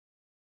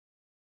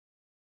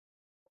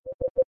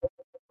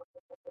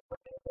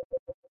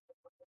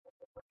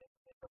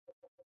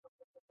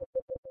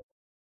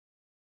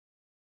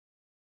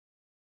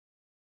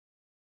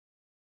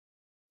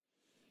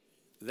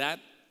That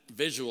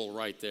visual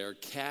right there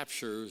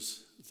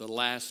captures the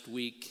last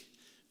week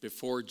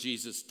before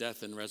Jesus'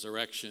 death and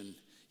resurrection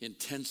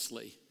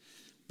intensely.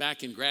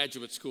 Back in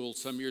graduate school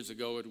some years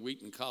ago at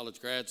Wheaton College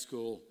Grad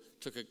School,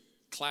 took a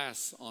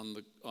class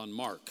on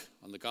Mark,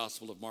 on the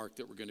Gospel of Mark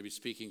that we're going to be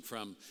speaking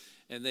from.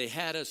 And they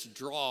had us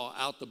draw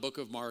out the book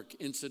of Mark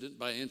incident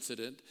by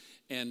incident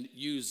and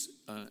use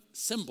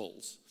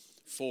symbols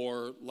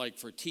for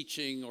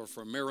teaching or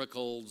for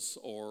miracles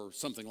or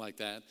something like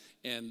that,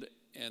 and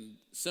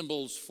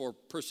symbols for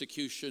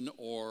persecution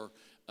or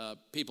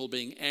people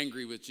being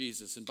angry with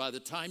Jesus. And by the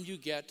time you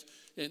get,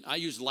 and I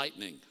use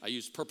lightning, I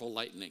use purple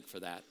lightning for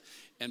that.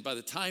 And by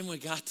the time we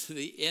got to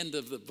the end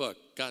of the book,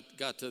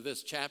 got to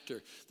this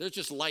chapter, there's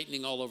just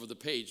lightning all over the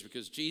page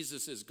because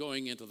Jesus is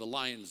going into the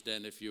lion's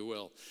den, if you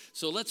will.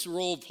 So let's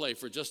role play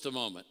for just a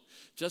moment.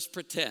 Just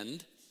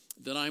pretend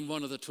that I'm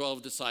one of the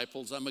 12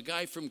 disciples. I'm a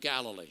guy from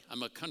Galilee.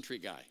 I'm a country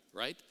guy,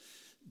 right?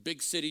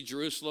 Big city,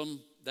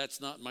 Jerusalem,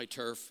 that's not my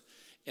turf.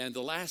 And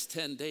the last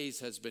 10 days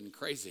has been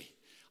crazy.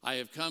 I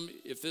have come,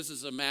 if this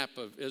is a map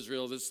of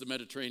Israel, this is the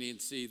Mediterranean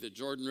Sea. The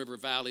Jordan River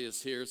Valley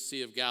is here,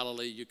 Sea of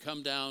Galilee. You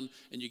come down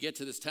and you get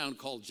to this town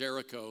called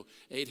Jericho,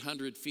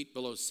 800 feet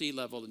below sea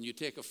level, and you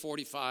take a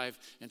 45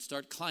 and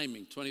start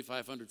climbing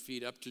 2,500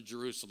 feet up to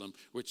Jerusalem,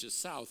 which is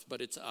south, but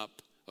it's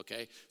up.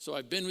 Okay, so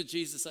I've been with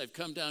Jesus. I've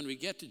come down. We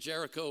get to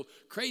Jericho.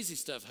 Crazy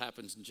stuff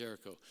happens in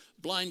Jericho.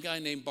 Blind guy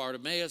named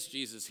Bartimaeus,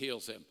 Jesus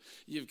heals him.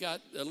 You've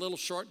got a little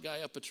short guy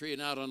up a tree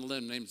and out on a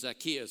limb named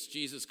Zacchaeus.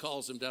 Jesus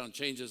calls him down,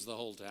 changes the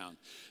whole town.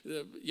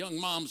 The young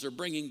moms are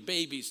bringing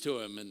babies to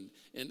him,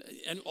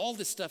 and all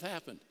this stuff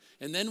happened.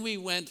 And then we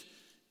went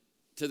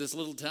to this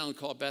little town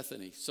called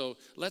Bethany. So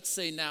let's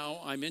say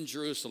now I'm in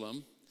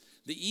Jerusalem.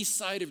 The east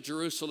side of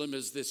Jerusalem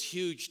is this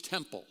huge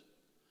temple.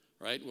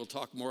 Right? We'll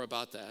talk more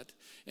about that.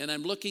 And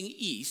I'm looking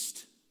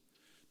east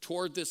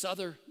toward this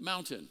other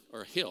mountain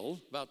or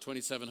hill, about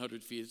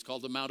 2,700 feet. It's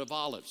called the Mount of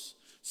Olives.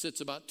 Sits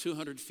about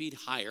 200 feet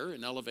higher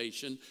in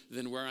elevation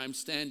than where I'm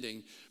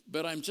standing.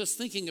 But I'm just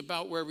thinking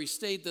about where we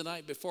stayed the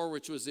night before,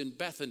 which was in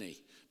Bethany.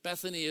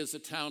 Bethany is a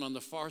town on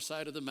the far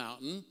side of the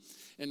mountain,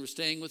 and we're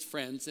staying with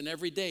friends. And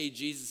every day,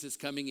 Jesus is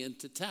coming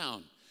into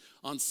town.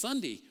 On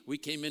Sunday, we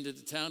came into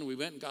the town. We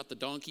went and got the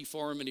donkey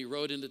for him, and he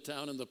rode into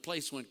town, and the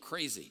place went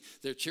crazy.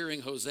 They're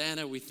cheering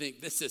Hosanna. We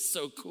think, this is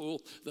so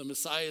cool. The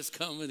Messiah's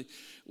coming.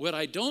 What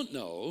I don't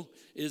know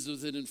is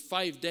that in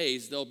 5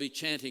 days, they'll be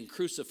chanting,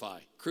 crucify,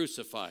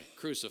 crucify,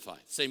 crucify.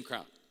 Same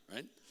crowd,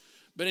 right?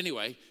 But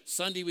anyway,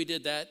 Sunday we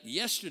did that.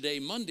 Yesterday,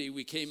 Monday,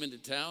 we came into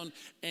town,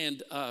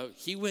 and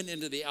he went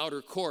into the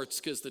outer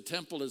courts because the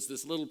temple is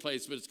this little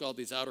place, but it's called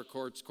these outer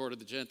courts, court of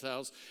the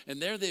Gentiles.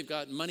 And there they've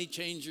got money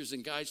changers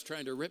and guys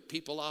trying to rip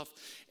people off.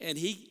 And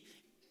he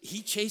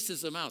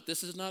chases them out.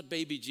 This is not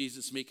baby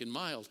Jesus, meek and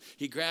mild.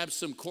 He grabs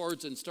some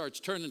cords and starts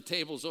turning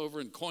tables over,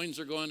 and coins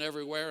are going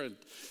everywhere, and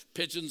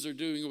pigeons are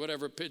doing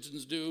whatever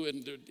pigeons do,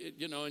 and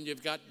and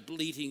you've got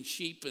bleating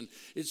sheep, and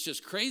it's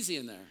just crazy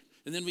in there.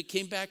 And then we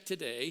came back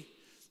today.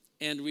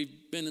 And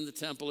we've been in the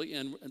temple,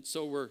 and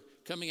so we're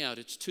coming out.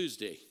 It's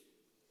Tuesday.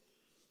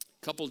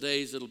 A couple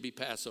days, it'll be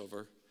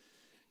Passover,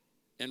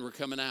 and we're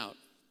coming out.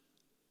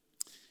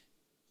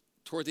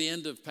 Toward the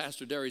end of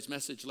Pastor Derry's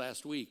message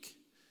last week,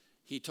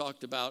 he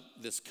talked about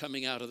this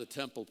coming out of the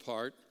temple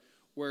part,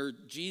 where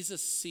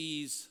Jesus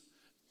sees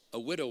a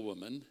widow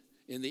woman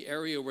in the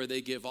area where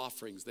they give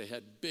offerings. They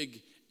had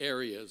big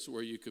areas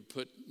where you could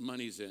put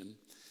monies in.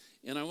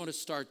 And I want to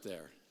start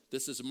there.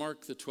 This is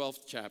Mark, the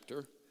 12th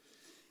chapter.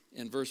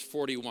 In verse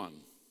 41,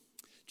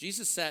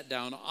 Jesus sat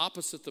down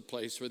opposite the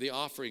place where the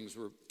offerings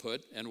were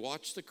put and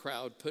watched the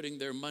crowd putting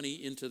their money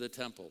into the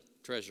temple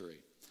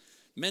treasury.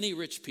 Many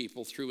rich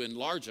people threw in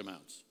large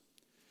amounts,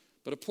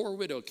 but a poor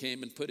widow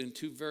came and put in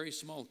 2 very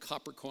small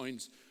copper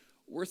coins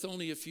worth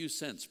only a few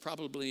cents,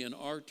 probably in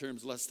our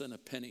terms less than a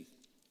penny.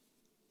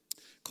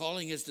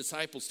 Calling his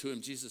disciples to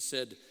him, Jesus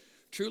said,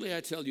 "Truly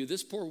I tell you,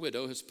 this poor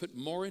widow has put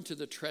more into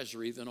the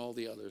treasury than all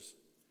the others.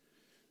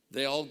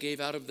 They all gave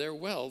out of their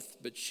wealth,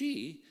 but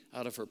she,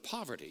 out of her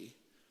poverty,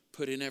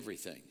 put in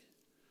everything,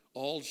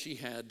 all she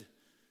had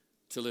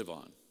to live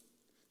on."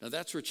 Now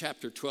that's where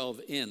chapter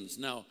 12 ends.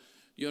 Now,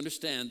 you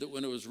understand that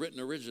when it was written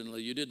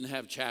originally, you didn't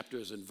have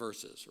chapters and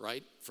verses,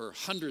 right? For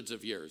hundreds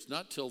of years,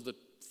 not till the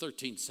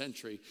 13th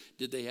century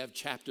did they have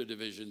chapter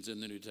divisions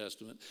in the New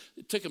Testament.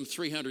 It took them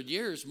 300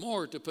 years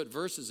more to put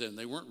verses in.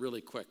 They weren't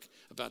really quick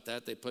about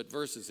that. They put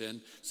verses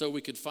in so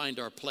we could find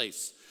our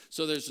place.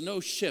 So there's no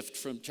shift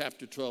from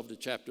chapter 12 to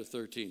chapter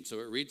 13. So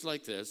it reads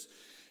like this: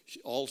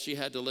 all she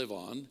had to live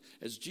on.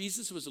 As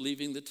Jesus was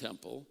leaving the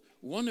temple,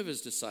 one of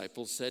his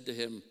disciples said to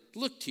him,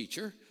 "Look,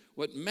 teacher,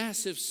 what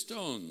massive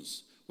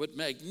stones, what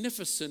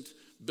magnificent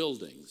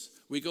buildings."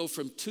 We go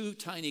from 2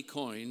 tiny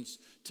coins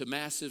to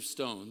massive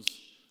stones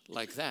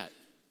like that.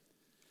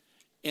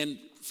 And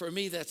for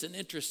me, that's an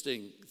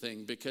interesting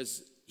thing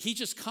because he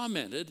just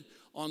commented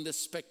on this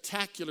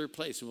spectacular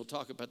place, and we'll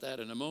talk about that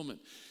in a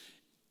moment.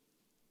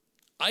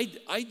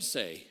 I'd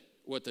say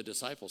what the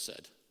disciple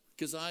said,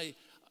 because I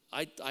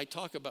I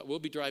talk about, we'll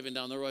be driving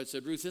down the road. I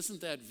said, Ruth,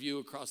 isn't that view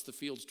across the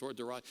fields toward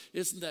the right?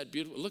 Isn't that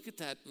beautiful? Look at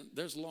that.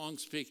 There's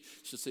Long's Peak.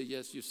 She'll say,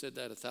 yes, you said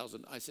that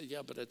 1,000. I said,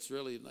 yeah, but it's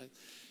really nice.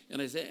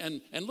 And I say,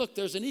 and look,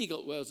 there's an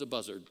eagle. Well, it's a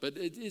buzzard. But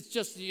it's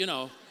just,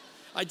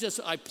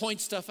 I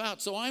point stuff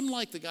out. So I'm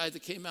like the guy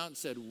that came out and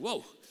said,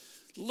 whoa,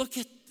 look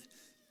at,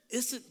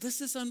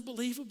 this is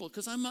unbelievable.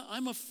 Because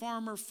I'm a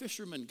farmer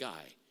fisherman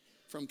guy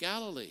from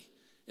Galilee.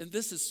 And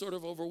this is sort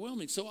of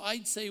overwhelming. So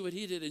I'd say what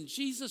he did. And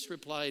Jesus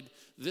replied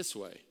this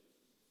way.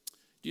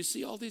 Do you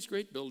see all these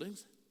great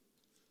buildings?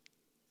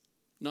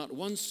 Not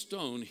one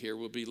stone here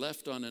will be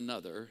left on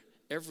another.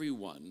 Every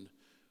one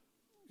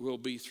will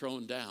be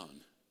thrown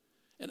down.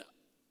 And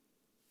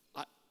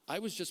I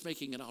was just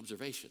making an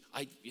observation.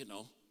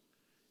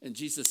 And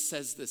Jesus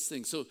says this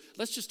thing. So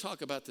let's just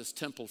talk about this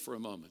temple for a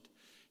moment.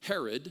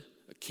 Herod,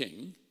 a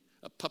king,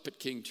 a puppet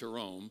king to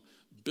Rome,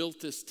 built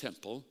this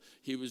temple.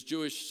 He was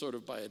Jewish sort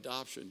of by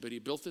adoption, but he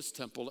built this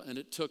temple, and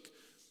it took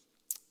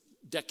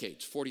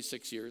decades,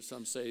 46 years,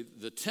 some say.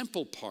 The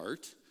temple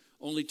part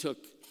only took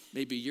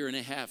maybe a year and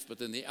a half, but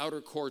then the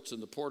outer courts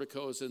and the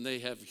porticos, and they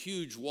have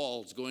huge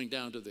walls going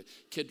down to the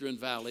Kidron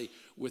Valley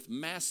with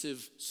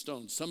massive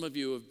stones. Some of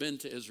you have been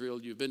to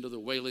Israel, you've been to the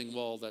Wailing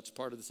Wall, that's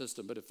part of the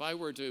system. But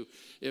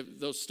if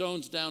those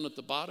stones down at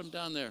the bottom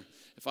down there,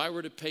 if I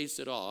were to pace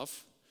it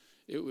off,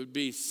 it would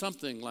be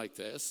something like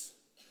this.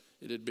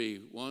 It'd be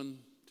 1,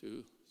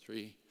 2,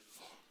 3,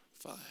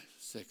 4, 5,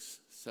 6,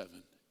 7,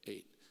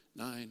 8,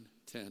 9,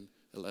 10,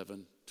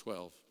 11,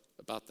 12,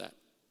 about that.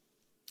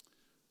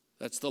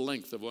 That's the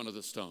length of one of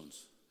the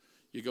stones.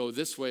 You go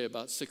this way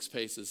about 6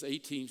 paces,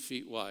 18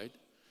 feet wide,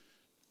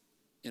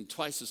 and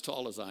twice as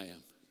tall as I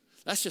am.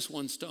 That's just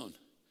one stone.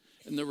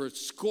 And there were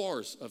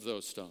scores of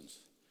those stones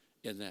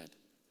in that.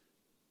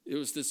 It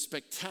was this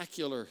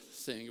spectacular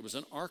thing. It was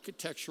an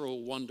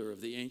architectural wonder of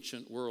the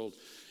ancient world.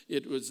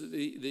 It was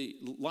the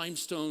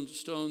limestone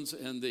stones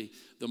and the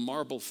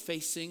marble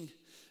facing.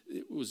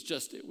 It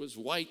was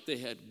white. They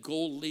had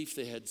gold leaf.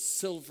 They had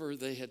silver.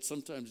 They had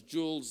sometimes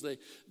jewels.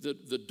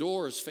 The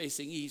doors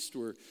facing east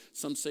were,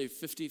 some say,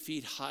 50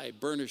 feet high,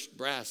 burnished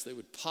brass. They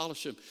would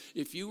polish them.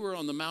 If you were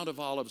on the Mount of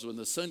Olives when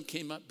the sun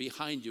came up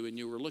behind you and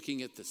you were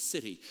looking at the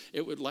city,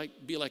 it would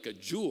be like a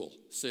jewel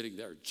sitting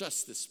there.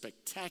 Just this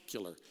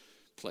spectacular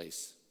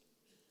place.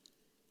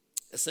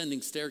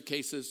 Ascending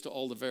staircases to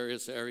all the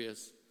various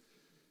areas.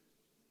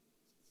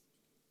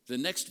 The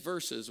next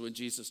verses, when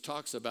Jesus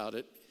talks about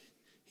it,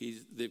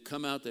 they've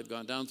come out, they've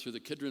gone down through the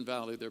Kidron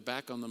Valley, they're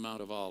back on the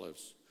Mount of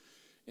Olives.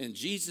 And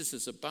Jesus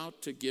is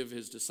about to give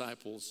his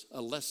disciples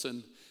a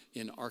lesson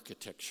in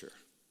architecture.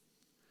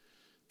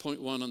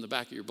 Point 1 on the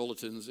back of your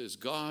bulletins is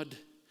God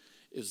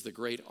is the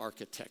great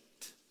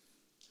architect.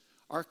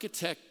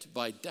 Architect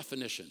by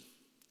definition.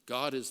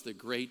 God is the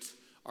great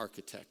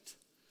architect.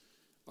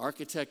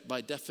 Architect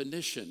by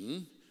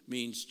definition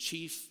means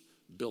chief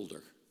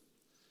builder.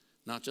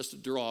 Not just a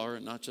drawer,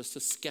 not just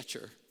a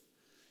sketcher.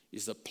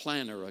 He's a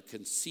planner, a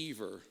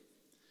conceiver.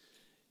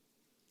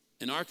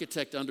 An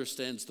architect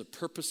understands the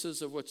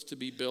purposes of what's to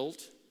be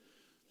built,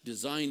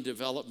 design,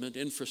 development,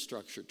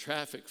 infrastructure,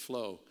 traffic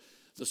flow,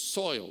 the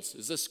soils.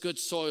 Is this good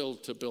soil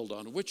to build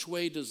on? Which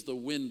way does the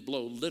wind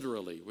blow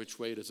literally? Which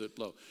way does it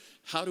blow?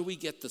 How do we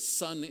get the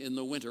sun in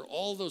the winter?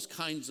 All those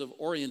kinds of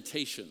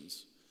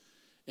orientations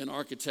an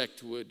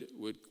architect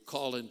would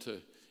call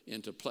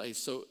into place.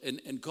 So,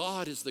 and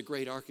God is the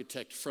great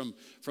architect from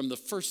the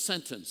first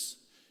sentence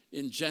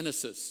in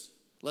Genesis,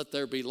 let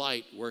there be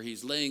light, where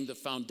he's laying the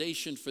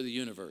foundation for the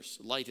universe.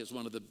 Light is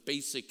one of the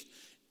basic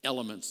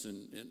elements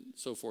and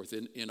so forth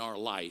in our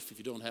life. If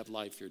you don't have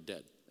life, you're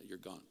dead. You're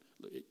gone.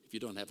 If you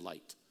don't have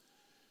light.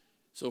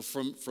 So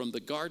from the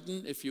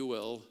garden, if you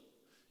will,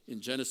 in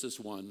Genesis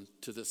 1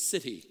 to the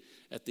city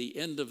at the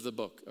end of the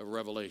book of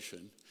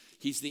Revelation,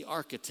 he's the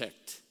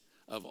architect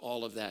of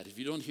all of that. If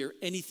you don't hear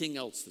anything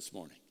else this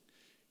morning,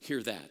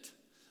 hear that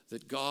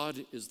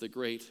God is the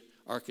great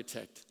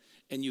architect.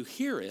 And you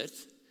hear it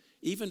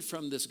even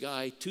from this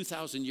guy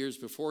 2,000 years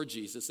before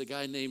Jesus, a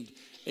guy named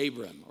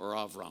Abram or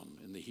Avram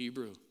in the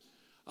Hebrew.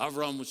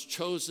 Avram was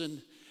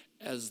chosen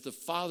as the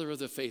father of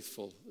the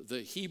faithful.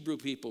 The Hebrew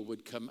people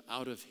would come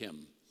out of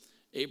him.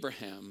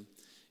 Abraham,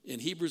 in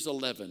Hebrews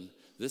 11,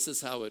 this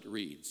is how it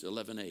reads,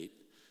 11:8.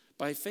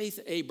 By faith,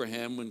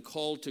 Abraham, when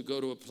called to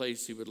go to a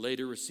place he would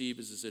later receive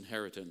as his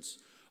inheritance,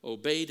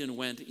 obeyed and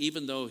went,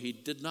 even though he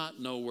did not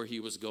know where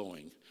he was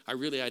going. I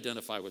really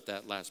identify with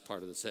that last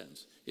part of the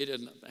sentence. It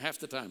didn't, half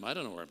the time, I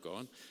don't know where I'm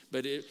going.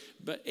 But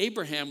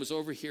Abraham was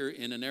over here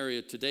in an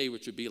area today,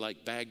 which would be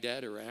like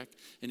Baghdad, Iraq,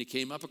 and he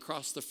came up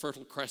across the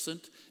Fertile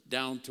Crescent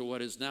down to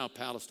what is now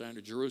Palestine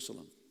or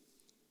Jerusalem.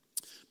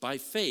 By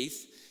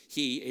faith,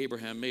 he,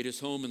 Abraham, made his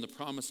home in the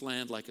promised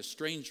land like a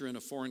stranger in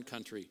a foreign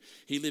country.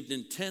 He lived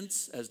in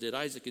tents, as did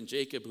Isaac and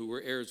Jacob, who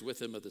were heirs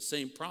with him of the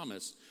same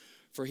promise,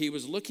 for he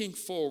was looking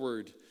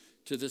forward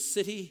to the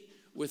city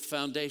with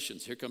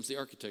foundations. Here comes the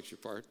architecture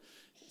part.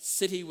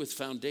 city with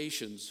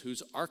foundations,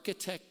 whose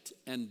architect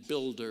and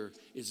builder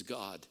is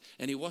God.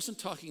 And he wasn't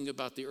talking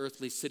about the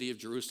earthly city of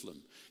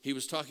Jerusalem. He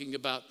was talking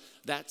about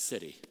that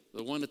city,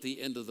 the one at the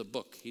end of the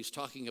book. He's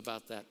talking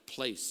about that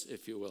place,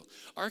 if you will.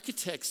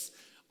 Architects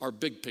are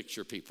big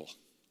picture people.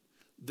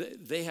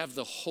 They have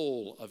the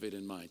whole of it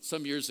in mind.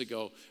 Some years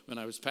ago, when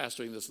I was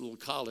pastoring this little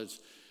college,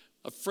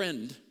 a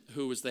friend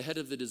who was the head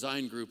of the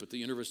design group at the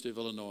University of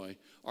Illinois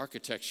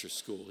Architecture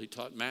School, he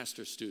taught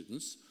master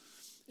students,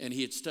 and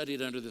he had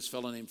studied under this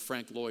fellow named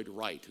Frank Lloyd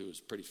Wright, who was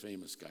a pretty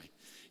famous guy.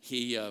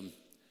 He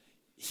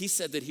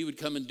said that he would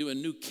come and do a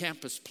new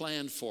campus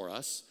plan for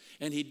us,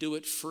 and he'd do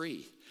it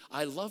free.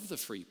 I love the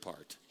free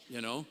part,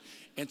 you know.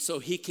 And so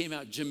he came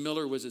out, Jim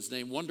Miller was his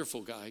name,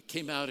 wonderful guy,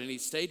 came out and he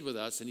stayed with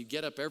us, and he'd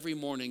get up every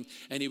morning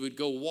and he would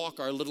go walk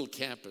our little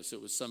campus. It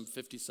was some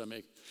 50-some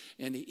acres.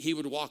 And he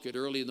would walk it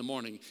early in the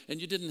morning. And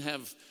you didn't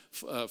have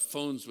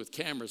phones with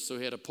cameras, so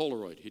he had a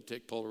Polaroid. He'd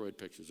take Polaroid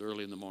pictures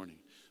early in the morning,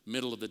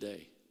 middle of the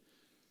day,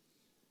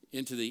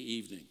 into the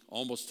evening,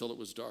 almost till it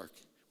was dark.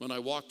 When I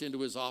walked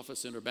into his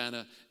office in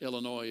Urbana,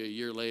 Illinois, a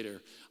year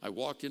later, I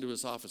walked into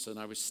his office and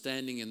I was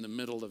standing in the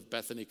middle of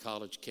Bethany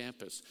College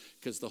campus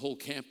because the whole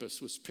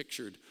campus was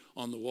pictured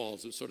on the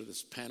walls. It was sort of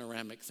this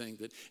panoramic thing.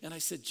 And I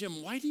said,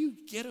 Jim, why do you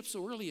get up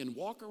so early and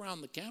walk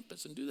around the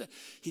campus and do that?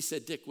 He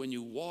said, Dick, when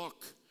you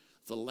walk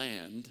the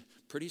land,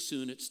 pretty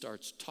soon it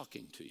starts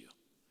talking to you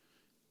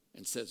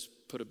and says,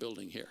 put a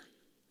building here.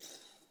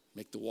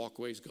 Make the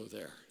walkways go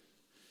there.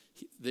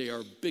 They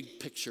are big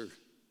picture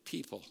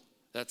people.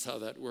 That's how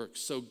that works.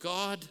 So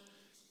God,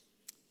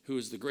 who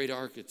is the great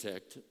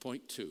architect,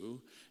 point 2,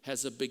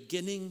 has a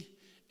beginning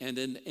and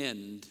an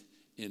end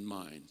in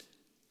mind.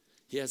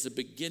 He has a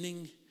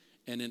beginning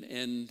and an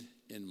end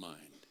in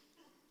mind.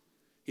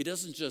 He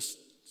doesn't just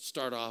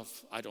start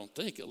off, I don't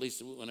think, at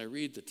least when I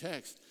read the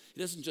text,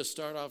 he doesn't just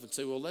start off and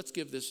say, well, let's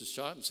give this a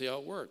shot and see how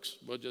it works.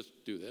 We'll just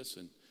do this.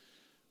 And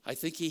I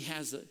think he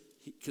has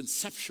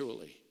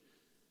conceptually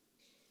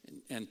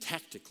and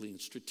tactically and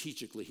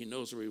strategically, he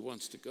knows where he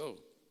wants to go.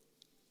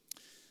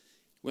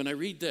 When I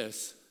read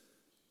this,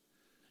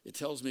 it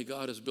tells me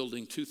God is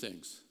building two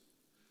things.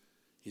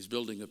 He's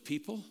building a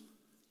people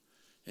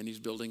and he's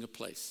building a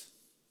place.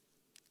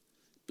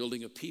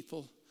 Building a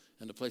people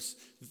and a place.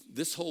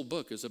 This whole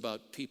book is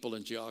about people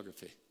and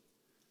geography.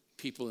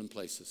 People and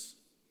places.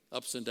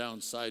 Ups and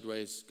downs,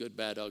 sideways, good,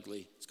 bad,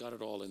 ugly. It's got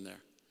it all in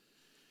there.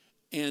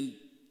 And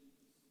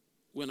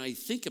when I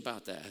think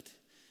about that,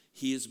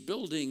 he is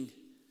building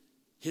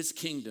his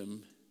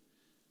kingdom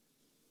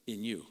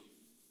in you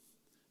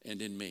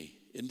and in me,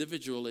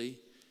 individually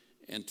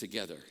and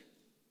together.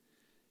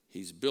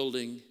 He's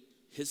building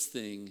his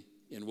thing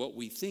in what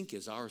we think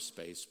is our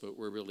space, but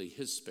we're really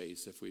his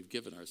space if we've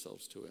given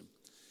ourselves to him.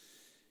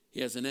 He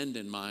has an end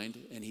in mind,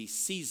 and he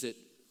sees it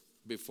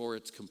before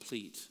it's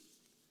complete.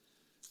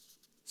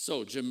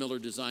 So Jim Miller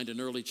designed an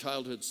early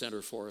childhood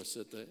center for us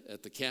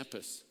at the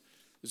campus.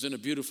 It was in a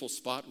beautiful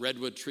spot,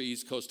 redwood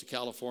trees, coast of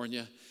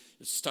California.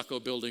 A stucco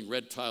building,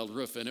 red tiled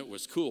roof, and it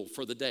was cool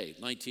for the day,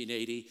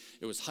 1980.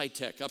 It was high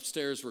tech.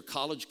 Upstairs were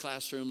college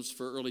classrooms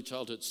for early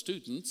childhood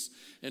students,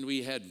 and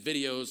we had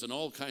videos and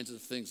all kinds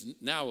of things.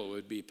 Now it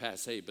would be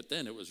passé, but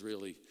then it was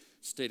really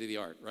state of the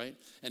art, right?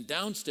 And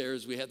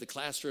downstairs we had the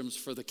classrooms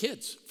for the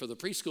kids, for the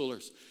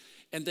preschoolers.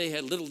 And they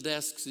had little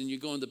desks, and you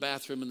go in the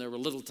bathroom, and there were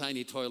little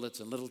tiny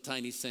toilets and little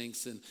tiny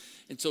sinks. And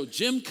so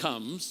Jim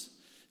comes,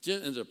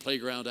 and there's a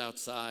playground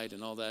outside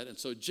and all that. And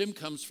so Jim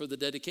comes for the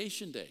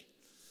dedication day.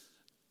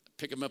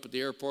 Pick him up at the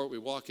airport. We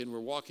walk in.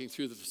 We're walking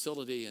through the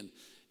facility, and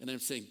I'm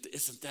saying,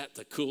 "Isn't that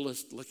the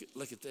coolest? Look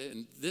at that,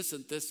 and this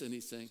and this." And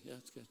he's saying, "Yeah,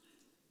 it's good,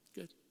 it's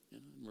good." You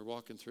know, and we're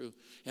walking through,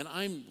 and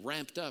I'm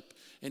ramped up,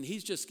 and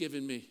he's just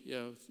giving me,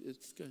 "Yeah,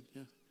 it's good,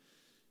 yeah."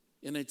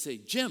 And I'd say,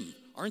 "Jim,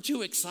 aren't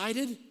you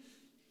excited?"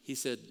 He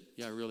said,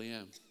 "Yeah, I really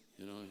am."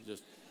 You know,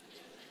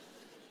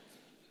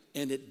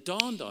 and it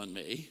dawned on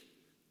me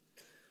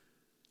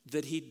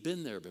that he'd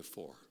been there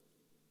before.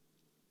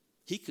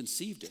 He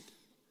conceived it.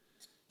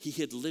 He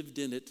had lived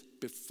in it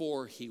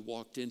before he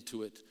walked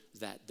into it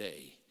that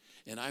day.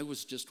 And I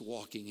was just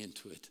walking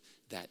into it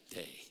that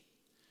day.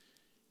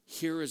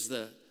 Here is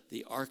the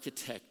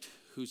architect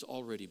who's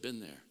already been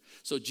there.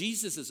 So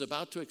Jesus is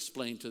about to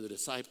explain to the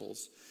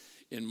disciples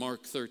in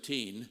Mark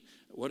 13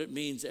 what it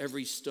means,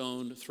 every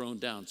stone thrown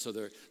down.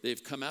 So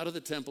they've come out of the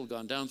temple,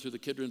 gone down through the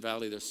Kidron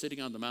Valley. They're sitting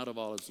on the Mount of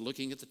Olives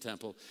looking at the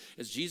temple.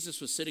 As Jesus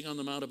was sitting on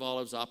the Mount of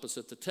Olives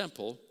opposite the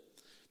temple,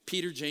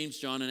 Peter, James,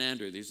 John, and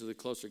Andrew, these are the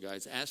closer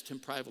guys, asked him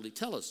privately,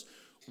 "Tell us,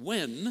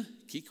 when,"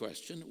 key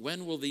question,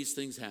 "when will these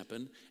things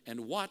happen,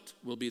 and what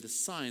will be the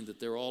sign that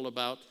they're all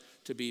about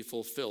to be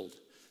fulfilled?"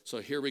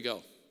 So here we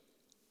go.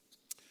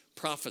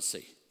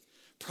 Prophecy.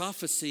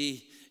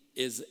 Prophecy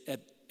is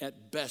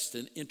at best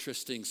an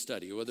interesting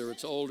study, whether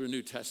it's Old or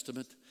New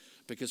Testament,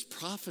 because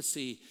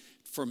prophecy,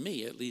 for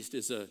me at least,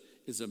 is a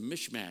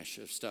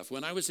mishmash of stuff.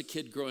 When I was a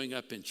kid growing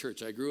up in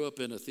church, I grew up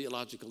in a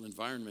theological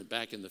environment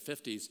back in the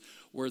 50s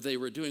where they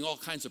were doing all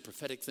kinds of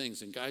prophetic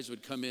things, and guys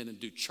would come in and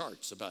do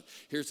charts about,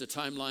 here's the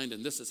timeline,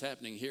 and this is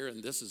happening here,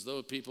 and this is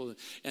those people.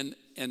 And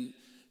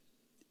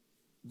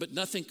but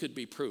nothing could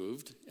be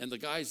proved, and the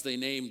guys they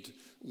named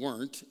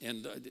weren't.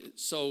 And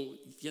so,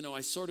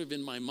 I sort of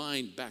in my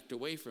mind backed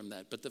away from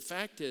that. But the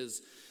fact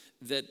is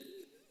that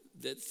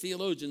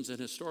theologians and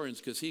historians,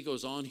 because he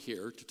goes on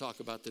here to talk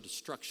about the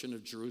destruction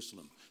of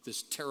Jerusalem,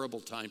 this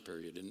terrible time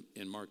period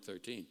in Mark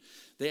 13,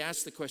 they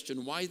ask the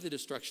question, why the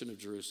destruction of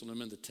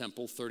Jerusalem and the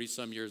temple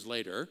 30-some years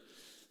later?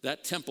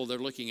 That temple they're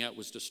looking at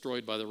was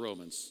destroyed by the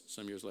Romans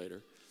some years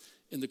later.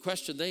 And the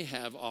question they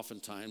have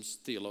oftentimes,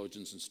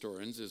 theologians and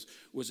historians, is,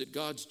 was it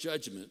God's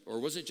judgment, or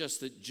was it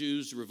just that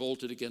Jews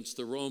revolted against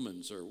the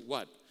Romans, or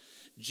what?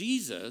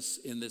 Jesus,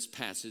 in this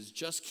passage,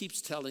 just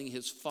keeps telling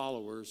his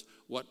followers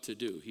what to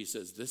do. He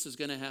says, this is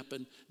going to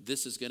happen,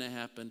 this is going to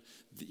happen,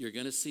 you're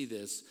going to see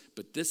this,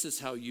 but this is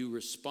how you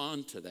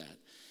respond to that.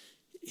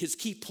 His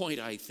key point,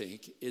 I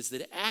think, is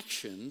that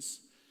actions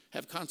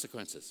have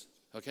consequences,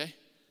 okay?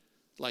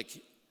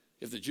 Like,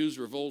 if the Jews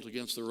revolt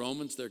against the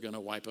Romans, they're going to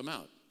wipe them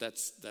out.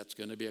 That's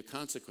going to be a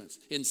consequence.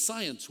 In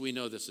science, we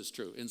know this is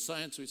true. In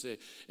science, we say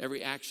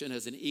every action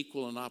has an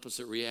equal and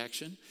opposite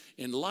reaction.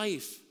 In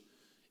life,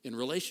 in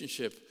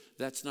relationship,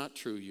 that's not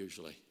true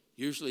usually.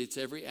 Usually it's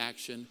every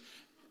action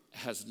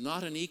has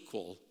not an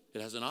equal,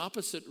 it has an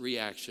opposite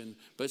reaction,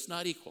 but it's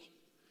not equal.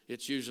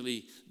 It's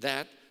usually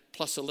that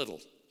plus a little.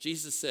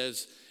 Jesus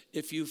says,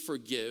 if you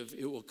forgive,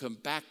 it will come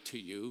back to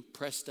you,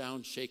 pressed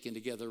down, shaken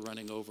together,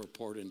 running over,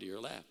 poured into your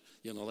lap.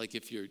 Like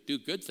if you do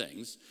good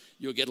things,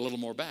 you'll get a little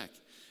more back.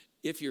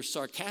 If you're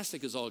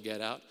sarcastic as all get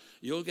out,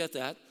 you'll get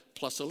that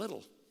plus a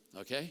little,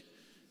 okay?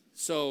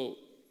 So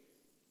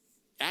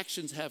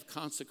actions have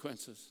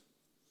consequences.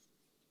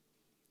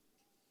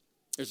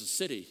 There's a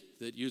city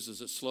that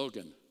uses a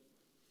slogan.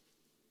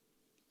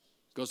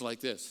 It goes like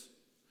this: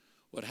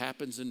 what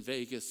happens in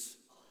Vegas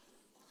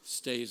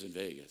stays in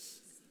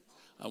Vegas.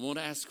 I won't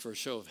ask for a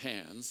show of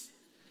hands,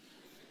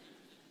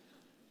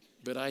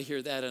 but I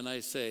hear that and I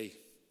say,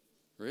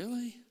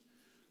 really?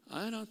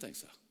 I don't think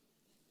so.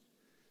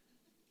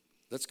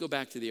 Let's go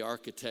back to the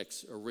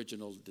architect's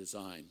original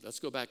design. Let's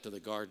go back to the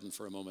garden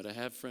for a moment. I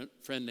have a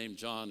friend named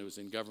John who was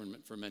in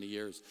government for many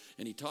years,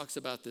 and he talks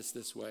about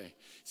this way.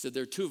 He said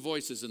there are two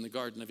voices in the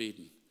Garden of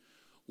Eden.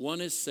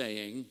 One is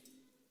saying,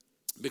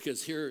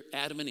 because here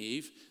Adam and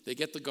Eve, they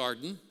get the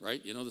garden,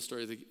 right? You know the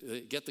story.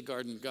 They get the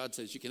garden. God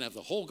says, you can have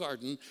the whole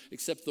garden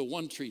except the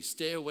one tree.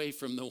 Stay away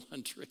from the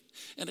one tree.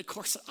 And of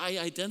course, I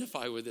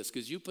identify with this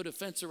because you put a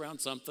fence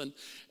around something,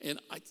 and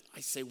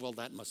I say, well,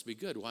 that must be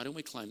good. Why don't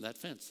we climb that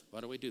fence?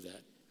 Why don't we do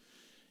that?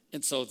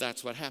 And so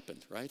that's what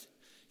happened, right?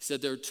 He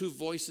said there are two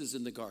voices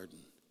in the garden.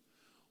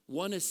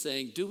 One is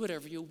saying, do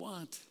whatever you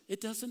want.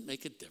 It doesn't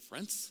make a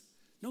difference.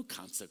 No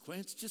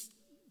consequence.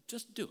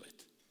 Just do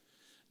it.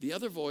 The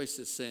other voice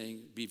is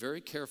saying, be very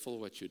careful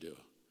what you do,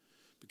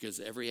 because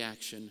every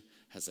action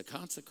has a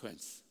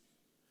consequence.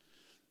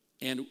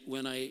 And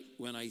when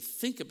I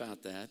think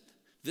about that,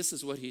 this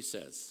is what he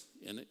says,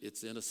 and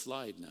it's in a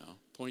slide now,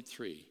 point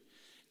 3.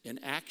 An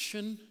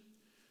action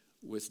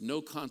with no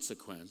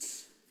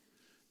consequence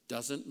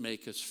doesn't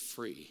make us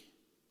free.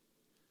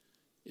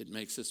 It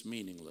makes us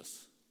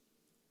meaningless.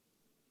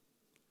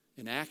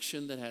 An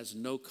action that has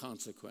no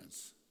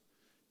consequence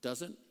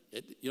doesn't.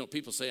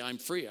 People say, I'm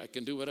free. I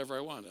can do whatever I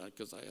want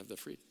because I have the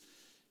freedom.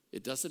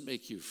 It doesn't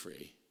make you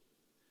free.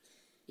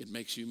 It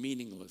makes you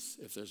meaningless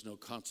if there's no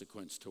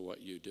consequence to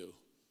what you do.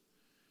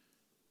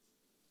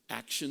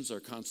 Actions are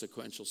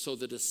consequential. So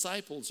the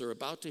disciples are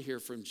about to hear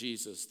from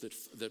Jesus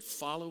that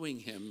following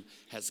him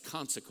has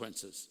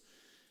consequences.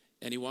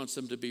 And he wants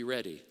them to be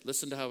ready.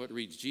 Listen to how it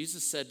reads.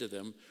 Jesus said to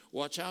them,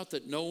 watch out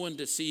that no one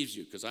deceives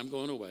you, because I'm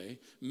going away.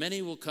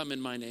 Many will come in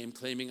my name,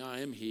 claiming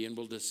I am he, and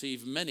will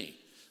deceive many.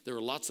 There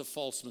were lots of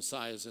false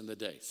messiahs in the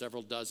day,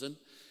 several dozen,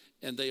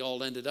 and they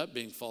all ended up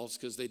being false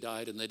because they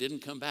died and they didn't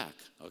come back,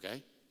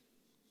 okay?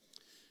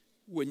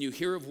 When you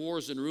hear of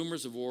wars and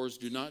rumors of wars,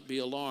 do not be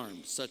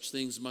alarmed. Such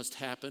things must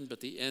happen,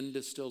 but the end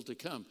is still to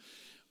come.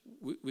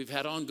 We've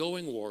had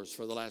ongoing wars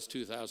for the last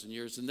 2,000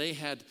 years, and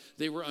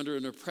they were under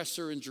an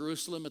oppressor in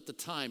Jerusalem at the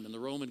time, in the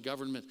Roman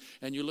government,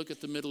 and you look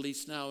at the Middle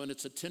East now, and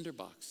it's a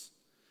tinderbox.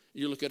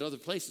 You look at other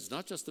places,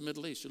 not just the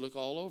Middle East, you look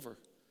all over.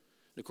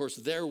 And of course,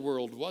 their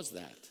world was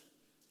that.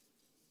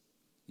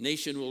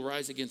 Nation will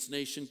rise against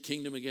nation,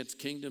 kingdom against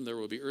kingdom. There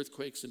will be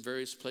earthquakes in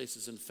various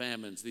places and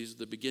famines. These are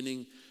the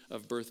beginning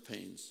of birth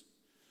pains.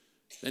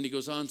 Then he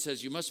goes on and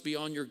says, you must be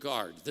on your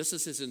guard. This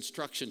is his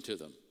instruction to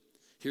them.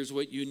 Here's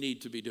what you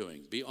need to be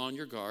doing. Be on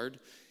your guard.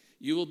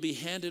 You will be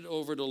handed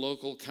over to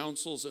local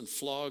councils and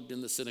flogged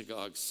in the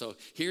synagogues. So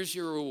here's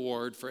your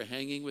reward for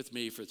hanging with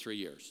me for 3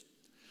 years.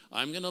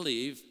 I'm going to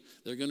leave.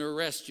 They're going to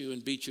arrest you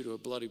and beat you to a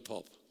bloody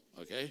pulp,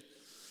 okay?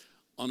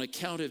 On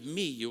account of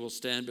me, you will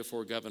stand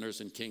before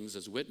governors and kings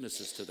as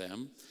witnesses to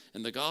them,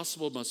 and the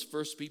gospel must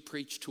first be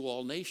preached to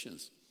all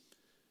nations.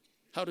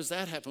 How does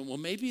that happen? Well,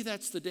 maybe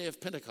that's the day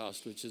of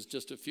Pentecost, which is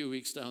just a few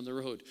weeks down the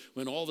road,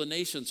 when all the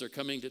nations are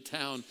coming to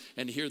town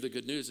and hear the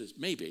good news.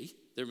 Maybe.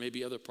 There may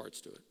be other parts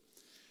to it.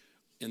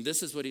 And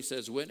this is what he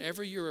says,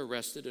 whenever you're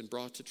arrested and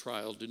brought to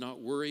trial, do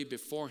not worry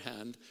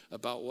beforehand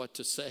about what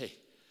to say.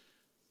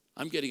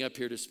 I'm getting up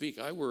here to speak.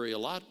 I worry a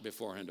lot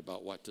beforehand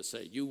about what to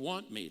say. You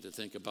want me to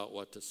think about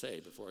what to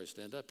say before I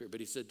stand up here. But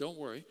he said, don't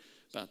worry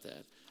about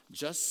that.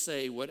 Just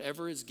say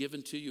whatever is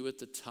given to you at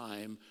the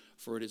time,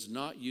 for it is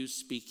not you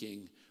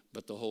speaking,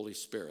 but the Holy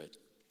Spirit.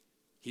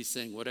 He's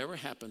saying whatever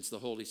happens, the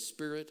Holy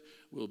Spirit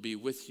will be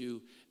with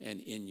you and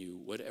in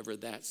you, whatever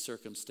that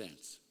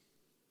circumstance.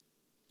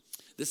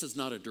 This is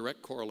not a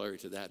direct corollary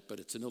to that, but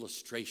it's an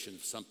illustration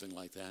of something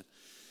like that.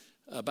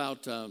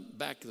 About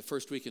back the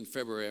first week in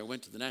February, I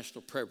went to the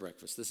National Prayer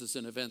Breakfast. This is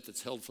an event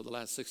that's held for the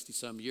last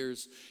 60-some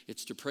years.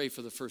 It's to pray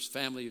for the first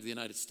family of the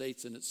United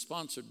States, and it's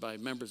sponsored by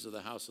members of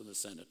the House and the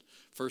Senate,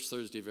 first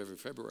Thursday of every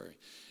February.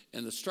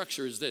 And the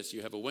structure is this.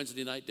 You have a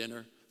Wednesday night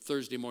dinner,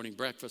 Thursday morning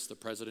breakfast, the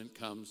president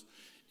comes,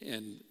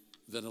 and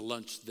then a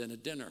lunch, then a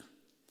dinner.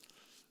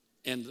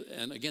 And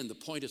again, the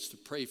point is to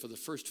pray for the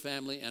first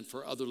family and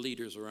for other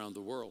leaders around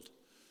the world.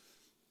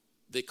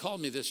 They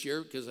called me this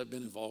year, because I've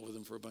been involved with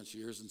them for a bunch of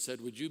years, and said,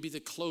 would you be the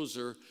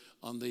closer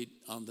on the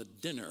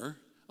dinner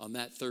on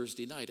that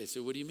Thursday night? I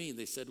said, what do you mean?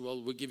 They said,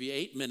 well, we'll give you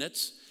 8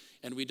 minutes,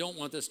 and we don't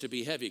want this to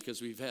be heavy because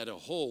we've had a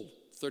whole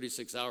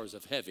 36 hours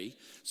of heavy.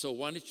 So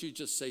why don't you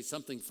just say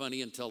something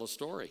funny and tell a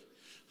story?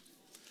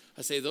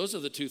 I say, those are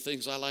the two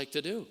things I like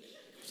to do.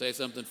 Say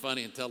something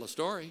funny and tell a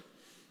story.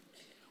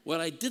 What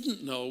I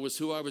didn't know was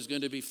who I was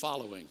going to be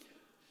following.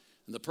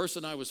 And the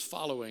person I was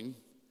following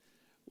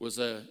was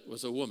a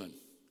woman.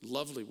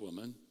 Lovely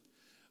woman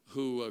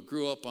who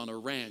grew up on a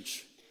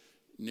ranch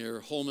near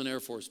Holman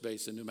Air Force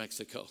Base in New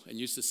Mexico and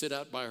used to sit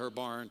out by her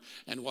barn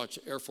and watch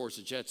Air Force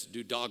jets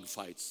do dog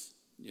fights,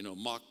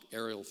 mock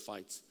aerial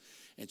fights.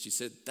 And she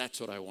said,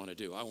 that's what I want to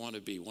do. I want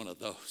to be one of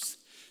those.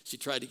 She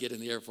tried to get in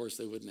the Air Force.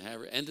 They wouldn't have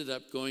her. Ended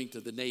up going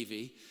to the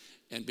Navy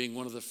and being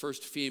one of the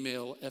first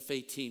female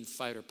F-18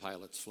 fighter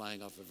pilots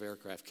flying off of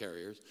aircraft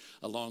carriers,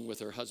 along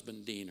with her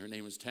husband, Dean. Her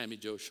name was Tammy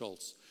Jo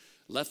Schultz.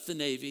 Left the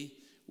Navy,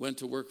 went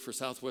to work for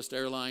Southwest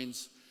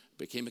Airlines,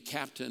 became a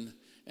captain,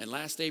 and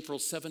last April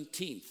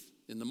 17th,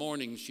 in the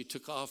morning, she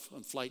took off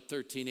on Flight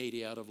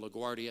 1380 out of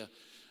LaGuardia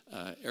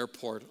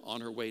Airport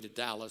on her way to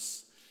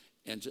Dallas,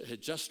 and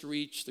had just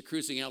reached the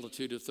cruising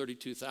altitude of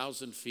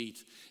 32,000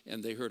 feet,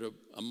 and they heard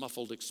a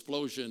muffled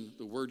explosion.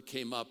 The word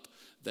came up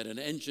that an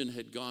engine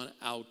had gone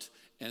out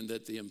and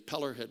that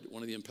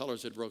one of the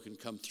impellers had broken,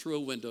 come through a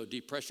window,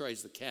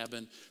 depressurized the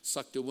cabin,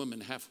 sucked a woman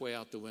halfway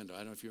out the window. I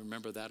don't know if you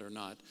remember that or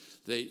not.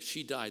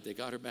 She died. They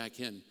got her back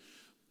in.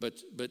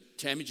 But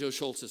Tammy Jo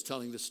Schultz is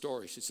telling the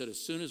story. She said, as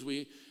soon as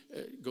we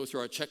go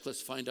through our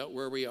checklist, find out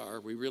where we are,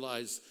 we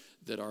realize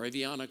that our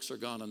avionics are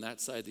gone on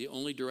that side. The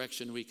only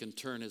direction we can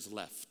turn is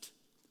left.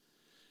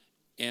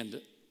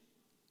 And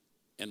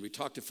we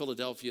talked to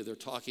Philadelphia. They're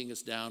talking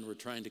us down. We're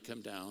trying to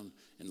come down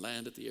and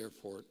land at the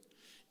airport.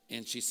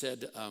 And she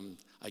said,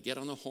 I get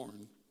on the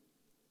horn,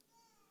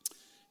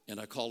 and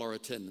I call our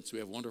attendants. We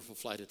have wonderful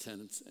flight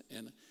attendants.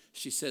 And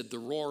she said, the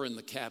roar in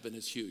the cabin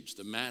is huge.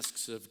 The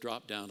masks have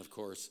dropped down, of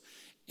course.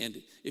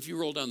 And if you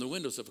roll down the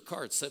windows of a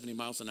car at 70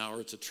 miles an hour,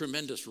 it's a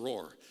tremendous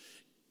roar.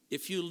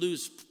 If you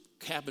lose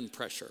cabin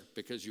pressure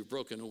because you've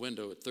broken a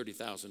window at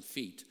 30,000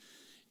 feet,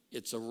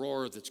 it's a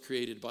roar that's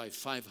created by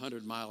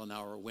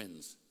 500-mile-an-hour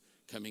winds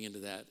coming into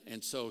that.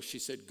 And so she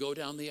said, go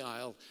down the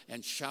aisle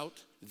and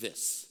shout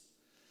this.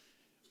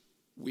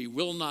 We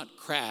will not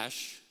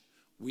crash.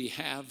 We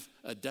have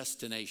a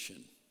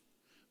destination.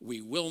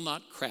 We will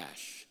not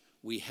crash.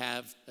 We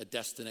have a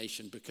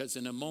destination. Because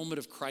in a moment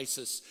of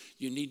crisis,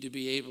 you need to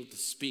be able to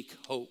speak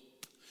hope.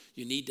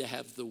 You need to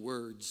have the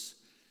words.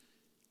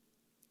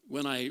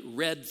 When I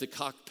read the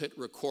cockpit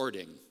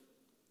recording,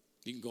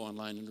 you can go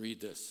online and read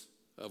this,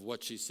 of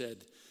what she said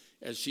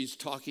as she's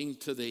talking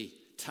to the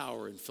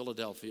tower in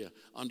Philadelphia.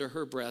 Under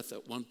her breath,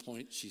 at one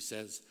point, she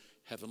says,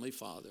 Heavenly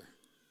Father.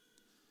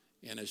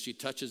 And as she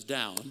touches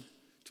down,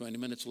 20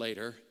 minutes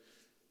later,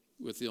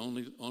 with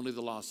only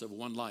the loss of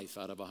one life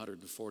out of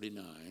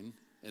 149,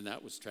 and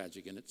that was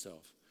tragic in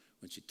itself.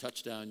 When she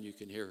touched down, you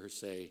can hear her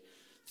say,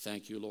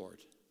 thank you, Lord.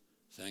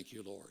 Thank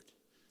you, Lord.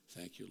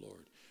 Thank you,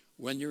 Lord.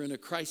 When you're in a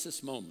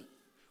crisis moment,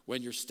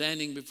 when you're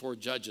standing before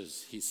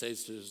judges, he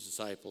says to his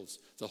disciples,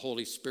 the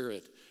Holy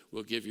Spirit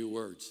will give you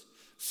words.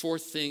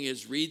 Fourth thing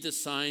is read the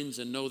signs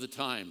and know the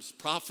times.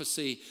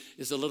 Prophecy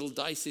is a little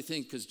dicey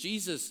thing because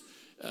Jesus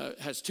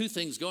has two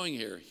things going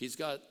here. He's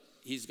got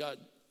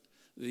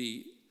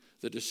the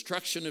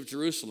destruction of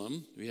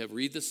Jerusalem. We have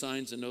read the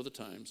signs and know the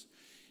times.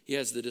 He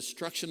has the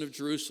destruction of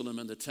Jerusalem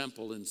and the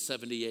temple in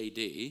 70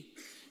 A.D.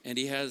 And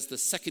he has the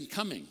second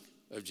coming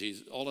of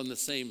Jesus, all in the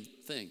same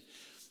thing.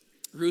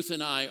 Ruth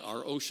and I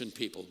are ocean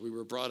people. We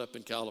were brought up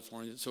in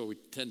California, so we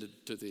tended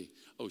to the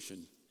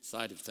ocean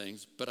side of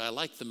things. But I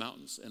like the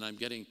mountains, and I'm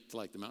getting to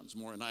like the mountains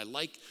more. And I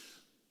like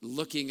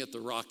looking at the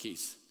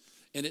Rockies.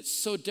 And it's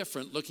so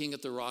different looking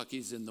at the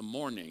Rockies in the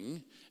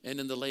morning and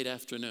in the late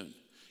afternoon.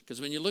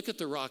 Because when you look at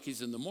the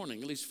Rockies in the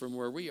morning, at least from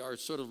where we are,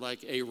 it's sort of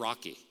like a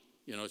Rocky.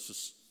 It's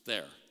just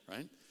there,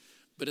 right?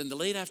 But in the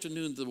late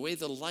afternoon, the way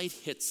the light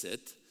hits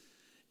it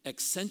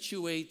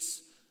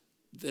accentuates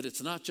that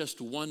it's not just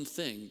one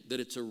thing,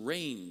 that it's a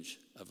range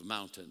of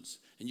mountains.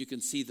 and you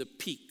can see the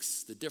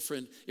peaks,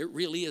 it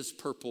really is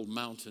purple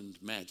mountained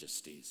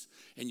majesties.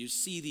 And you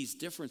see these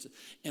differences.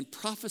 And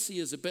prophecy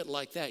is a bit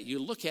like that. You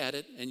look at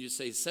it and you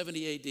say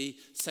 70 AD,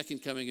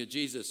 second coming of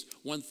Jesus,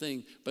 one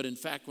thing. But in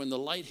fact, when the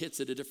light hits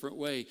it a different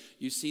way,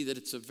 you see that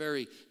it's a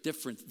very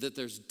different, that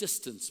there's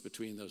distance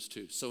between those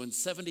two. So in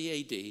 70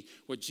 AD,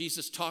 what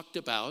Jesus talked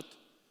about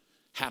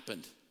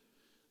happened.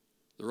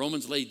 The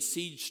Romans laid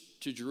siege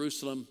to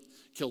Jerusalem,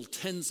 killed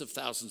tens of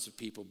thousands of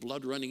people,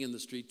 blood running in the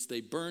streets. They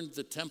burned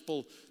the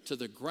temple to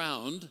the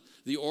ground.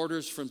 The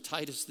orders from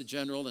Titus the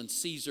general and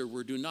Caesar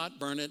were, do not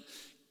burn it.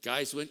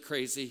 Guys went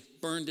crazy,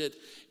 burned it,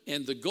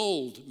 and the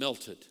gold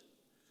melted,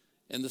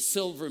 and the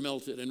silver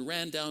melted and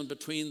ran down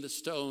between the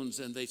stones,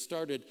 and they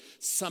started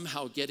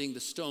somehow getting the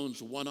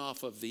stones one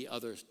off of the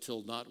other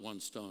till not one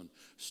stone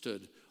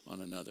stood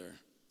on another.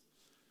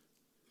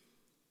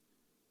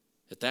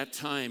 At that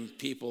time,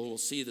 people will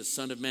see the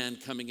Son of Man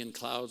coming in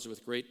clouds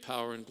with great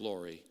power and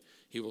glory.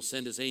 He will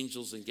send his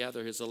angels and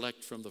gather his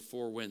elect from the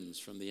four winds,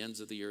 from the ends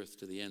of the earth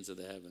to the ends of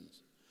the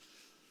heavens.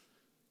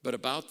 But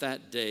about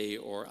that day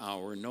or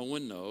hour, no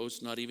one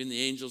knows, not even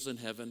the angels in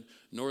heaven,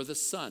 nor the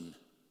Son,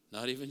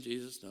 not even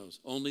Jesus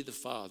knows, only the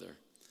Father.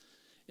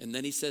 And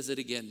then he says it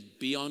again,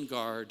 be on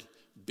guard,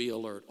 be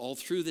alert. All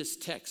through this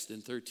text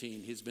in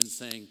 13, he's been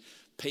saying,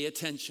 pay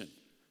attention,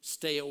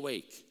 stay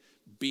awake.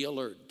 Be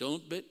alert.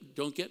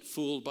 Don't get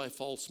fooled by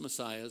false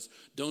messiahs.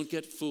 Don't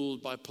get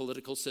fooled by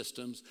political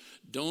systems.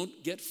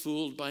 Don't get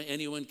fooled by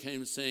anyone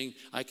saying,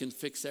 I can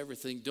fix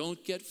everything.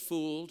 Don't get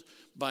fooled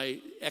by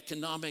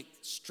economic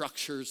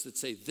structures that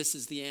say this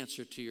is the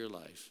answer to your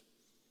life.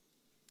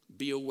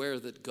 Be aware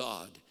that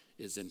God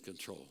is in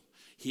control.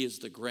 He is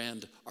the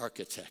grand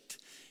architect.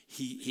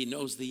 He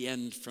knows the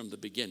end from the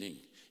beginning.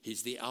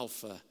 He's the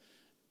Alpha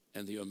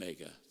and the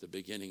Omega, the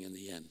beginning and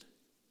the end.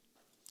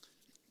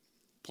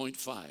 Point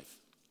 5.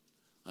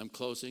 I'm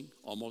closing,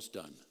 almost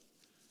done.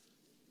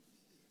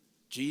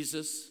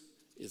 Jesus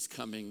is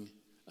coming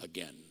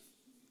again.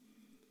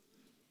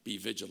 Be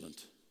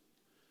vigilant.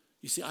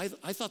 You see, I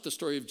thought the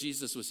story of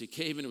Jesus was he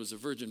came and it was a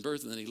virgin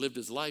birth, and then he lived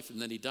his life,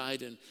 and then he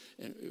died and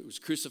was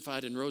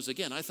crucified and rose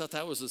again. I thought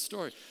that was the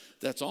story.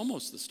 That's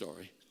almost the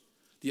story.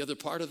 The other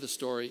part of the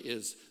story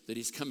is that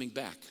he's coming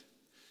back.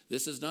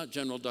 This is not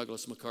General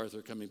Douglas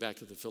MacArthur coming back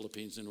to the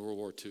Philippines in World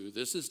War II.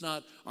 This is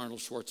not Arnold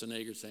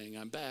Schwarzenegger saying,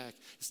 I'm back.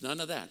 It's none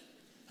of that,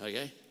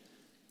 okay?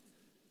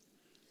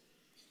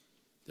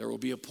 There will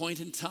be a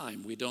point in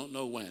time, we don't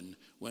know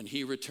when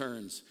he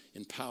returns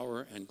in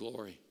power and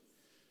glory.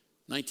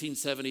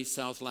 1970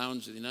 South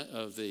Lounge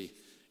of the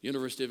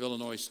University of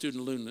Illinois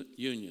Student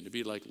Union, it'd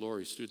be like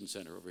Laurie's Student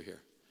Center over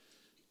here.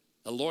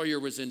 A lawyer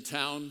was in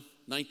town.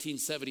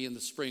 1970 in the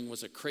spring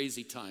was a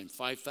crazy time.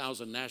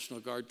 5,000 National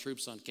Guard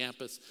troops on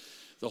campus.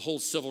 The whole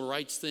civil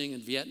rights thing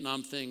and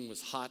Vietnam thing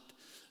was hot.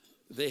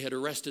 They had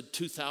arrested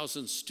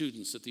 2,000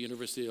 students at the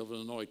University of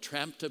Illinois,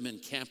 trapped them in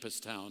campus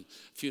town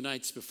a few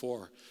nights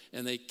before,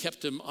 and they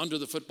kept them under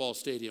the football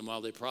stadium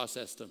while they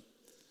processed them.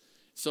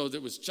 So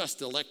it was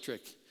just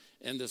electric.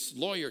 And this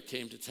lawyer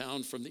came to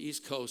town from the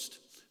East Coast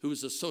who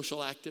was a social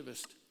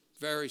activist,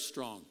 very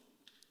strong.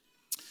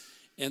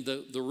 And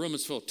the room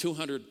is full,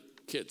 200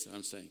 kids,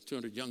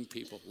 200 young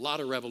people, a lot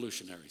of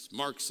revolutionaries,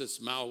 Marxists,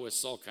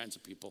 Maoists, all kinds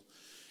of people.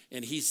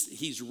 And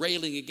he's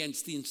railing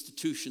against the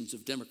institutions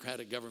of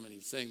democratic government.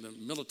 He's saying the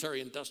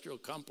military-industrial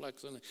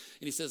complex. And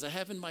he says, I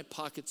have in my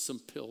pocket some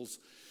pills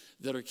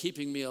that are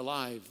keeping me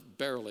alive,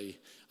 barely.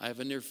 I have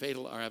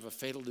a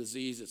fatal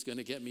disease that's going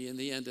to get me in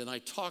the end. And I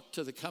talk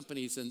to the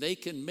companies, and they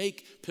can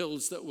make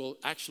pills that will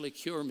actually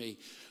cure me.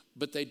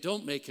 But they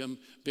don't make them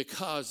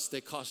because they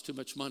cost too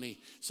much money.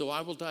 So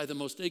I will die the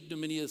most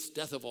ignominious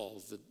death of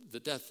all, the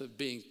death of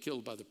being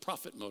killed by the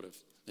profit motive.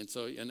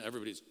 And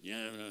everybody's,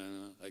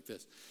 like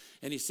this.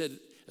 And he said,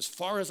 as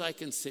far as I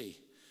can see,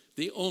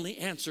 the only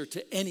answer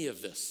to any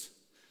of this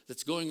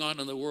that's going on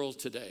in the world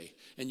today,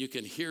 and you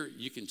can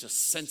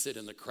just sense it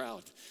in the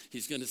crowd.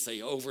 He's going to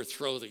say,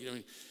 overthrow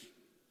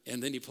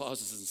and then he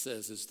pauses and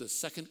says, is the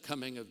second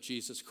coming of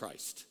Jesus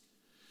Christ.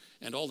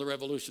 And all the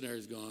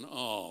revolutionaries going,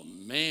 oh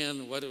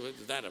man, what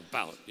is that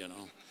about,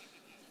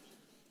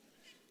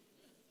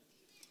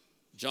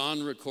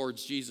 John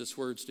records Jesus'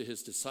 words to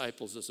his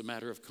disciples as a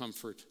matter of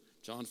comfort.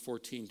 John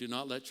 14, do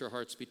not let your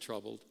hearts be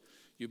troubled.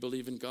 You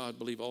believe in God,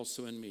 believe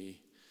also in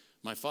me.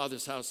 My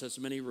Father's house has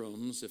many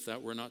rooms. If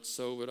that were not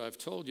so, would I have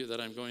told you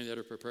that I'm going there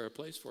to prepare a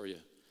place for you?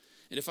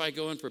 And if I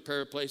go and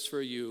prepare a place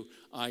for you,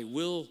 I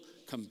will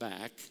come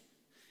back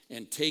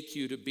and take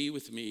you to be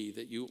with me,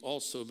 that you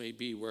also may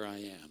be where I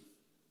am.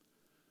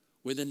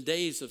 Within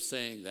days of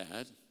saying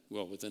that,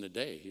 within a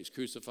day, he's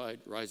crucified,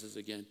 rises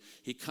again.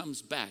 He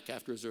comes back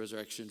after his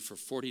resurrection for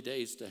 40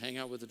 days to hang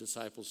out with the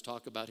disciples,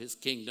 talk about his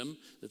kingdom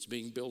that's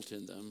being built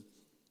in them.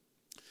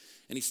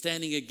 And he's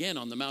standing again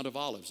on the Mount of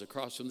Olives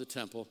across from the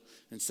temple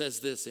and says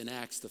this in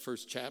Acts, the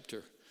first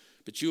chapter.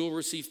 But you will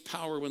receive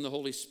power when the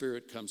Holy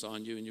Spirit comes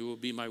on you, and you will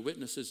be my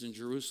witnesses in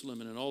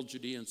Jerusalem and in all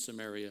Judea and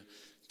Samaria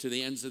to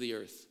the ends of the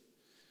earth.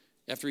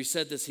 After he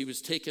said this, he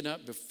was taken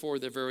up before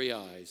their very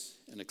eyes,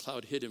 and a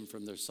cloud hid him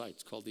from their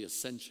sights, called the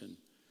Ascension.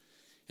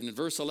 And in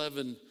verse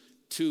 11,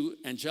 two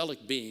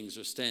angelic beings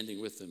are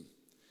standing with them.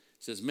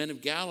 It says, "Men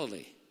of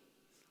Galilee,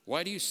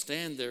 why do you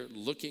stand here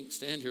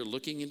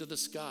looking into the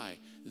sky?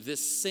 This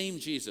same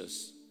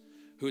Jesus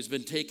who has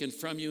been taken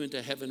from you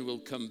into heaven will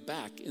come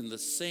back in the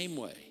same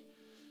way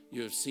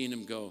you have seen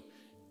him go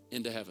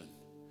into heaven."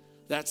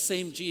 That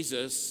same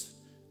Jesus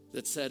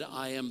that said,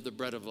 "I am the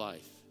bread of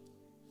life,"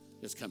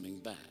 is coming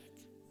back.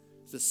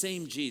 The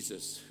same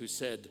Jesus who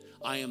said,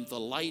 "I am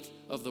the light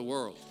of the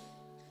world,"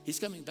 he's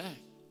coming back.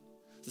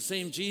 The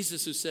same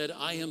Jesus who said,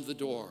 "I am the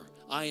door,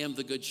 I am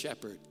the good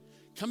shepherd,"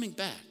 coming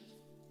back.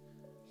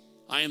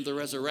 "I am the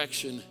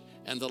resurrection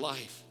and the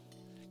life,"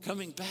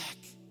 coming back.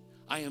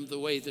 "I am the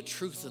way, the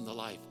truth, and the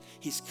life."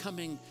 He's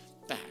coming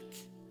back.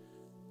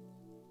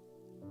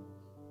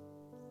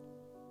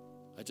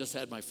 I just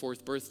had my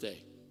 4th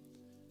birthday,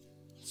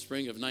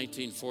 spring of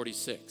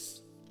 1946.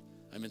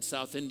 I'm in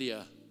South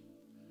India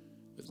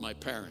with my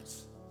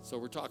parents. So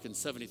we're talking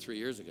 73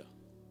 years ago.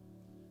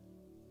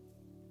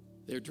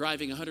 They're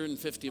driving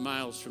 150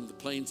 miles from the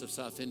plains of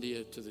South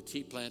India to the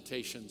tea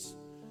plantations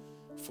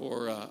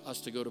for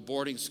us to go to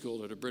boarding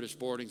school, at a British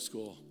boarding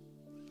school.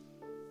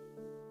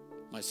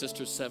 My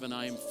sister's 7,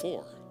 I am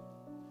 4.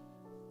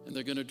 And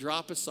they're going to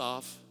drop us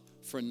off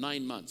for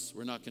 9 months.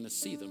 We're not going to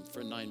see them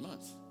for 9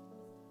 months.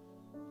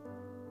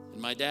 And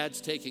my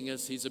dad's taking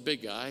us, he's a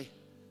big guy,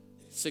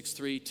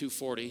 6'3",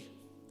 240.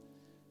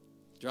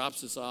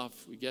 Drops us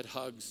off, we get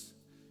hugs,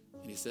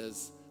 and he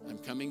says, "I'm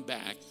coming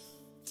back.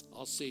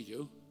 I'll see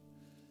you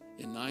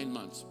in 9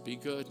 months. Be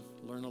good,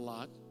 learn a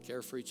lot,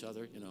 care for each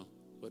other," you know,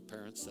 what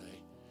parents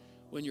say.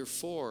 When you're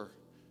 4,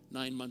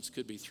 9 months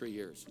could be 3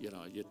 years. You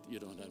know, you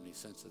don't have any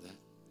sense of that.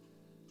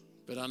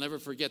 But I'll never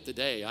forget the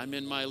day. I'm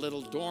in my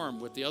little dorm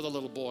with the other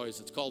little boys.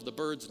 It's called the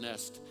Bird's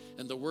Nest.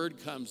 And the word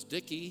comes,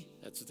 "Dickie,"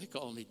 that's what they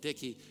call me,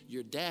 "Dickie,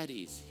 your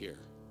daddy's here."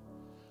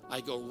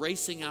 I go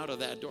racing out of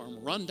that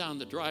dorm, run down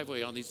the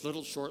driveway on these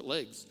little short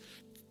legs,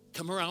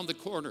 come around the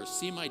corner,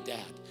 see my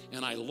dad,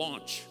 and I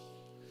launch.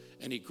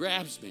 And he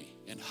grabs me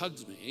and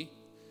hugs me.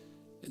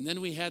 And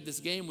then we had this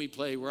game we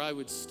play where I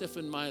would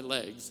stiffen my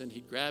legs and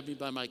he'd grab me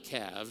by my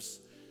calves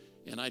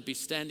and I'd be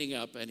standing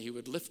up and he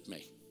would lift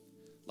me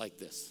like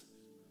this.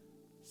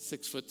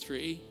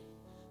 6'3",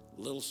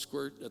 little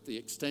squirt at the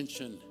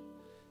extension.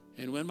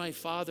 And when my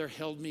father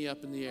held me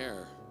up in the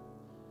air,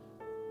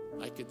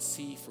 I could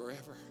see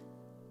forever.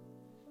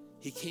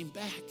 He came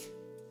back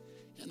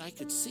and I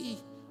could see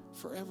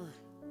forever.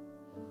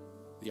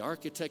 The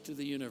architect of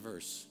the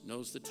universe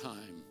knows the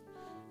time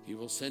he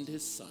will send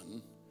his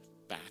son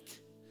back.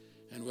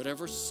 And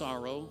whatever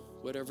sorrow,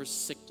 whatever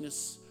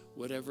sickness,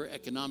 whatever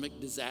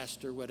economic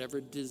disaster, whatever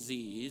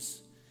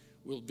disease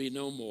will be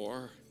no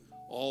more.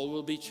 All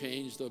will be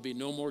changed. There'll be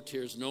no more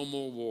tears, no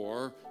more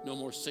war, no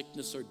more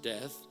sickness or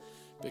death,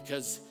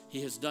 because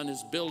he has done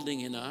his building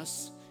in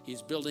us.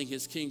 He's building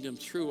his kingdom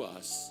through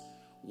us,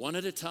 one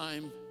at a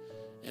time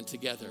and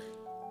together.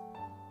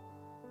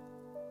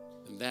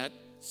 And that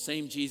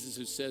same Jesus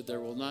who said there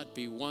will not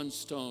be one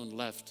stone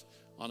left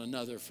on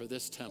another for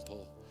this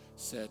temple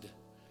said,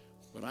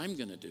 what I'm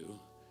going to do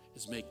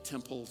is make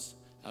temples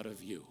out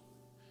of you,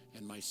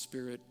 and my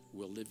spirit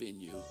will live in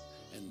you.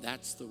 And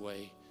that's the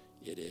way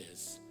it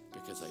is,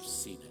 because I've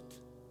seen it.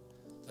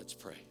 Let's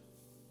pray.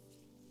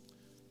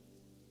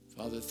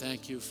 Father,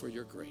 thank you for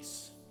your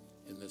grace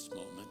in this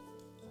moment.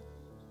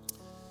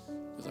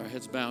 With our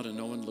heads bowed and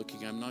no one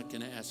looking, I'm not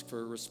going to ask for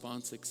a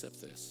response except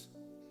this.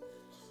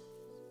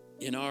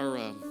 In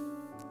our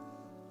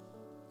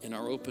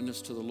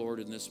openness to the Lord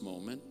in this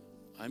moment,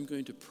 I'm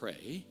going to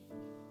pray,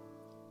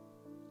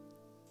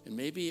 and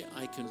maybe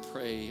I can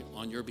pray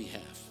on your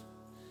behalf.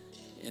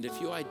 And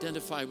if you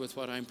identify with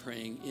what I'm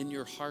praying in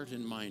your heart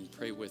and mind,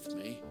 pray with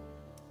me.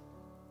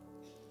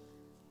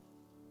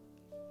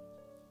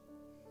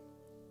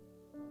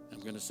 I'm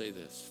going to say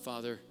this.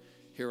 Father,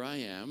 here I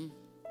am.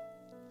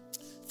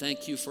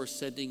 Thank you for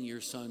sending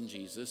your son,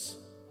 Jesus,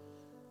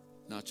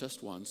 not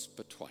just once,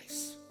 but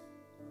twice.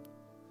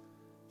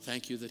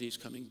 Thank you that he's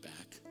coming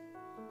back.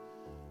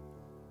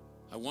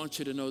 I want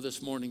you to know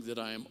this morning that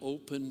I am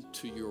open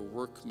to your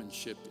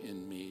workmanship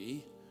in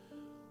me.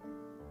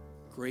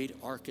 Great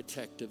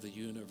architect of the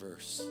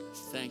universe,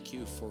 thank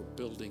you for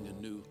building a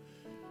new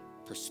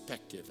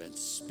perspective and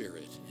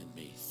spirit in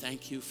me.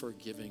 Thank you for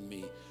giving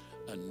me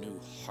a new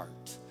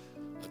heart,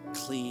 a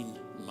clean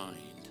mind.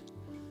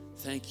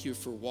 Thank you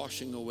for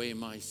washing away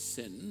my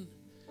sin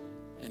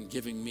and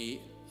giving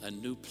me a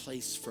new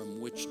place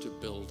from which to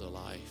build a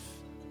life.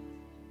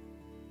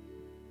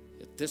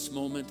 At this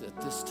moment, at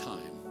this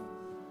time,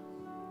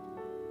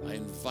 I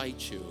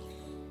invite you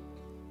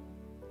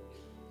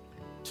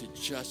to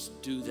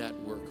just do that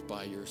work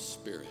by your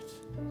Spirit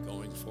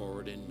going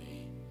forward in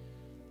me.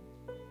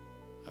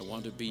 I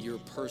want to be your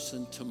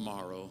person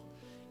tomorrow,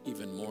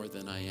 even more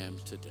than I am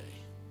today.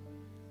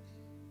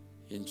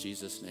 In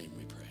Jesus' name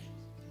we pray.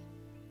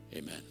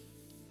 Amen.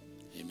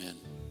 Amen.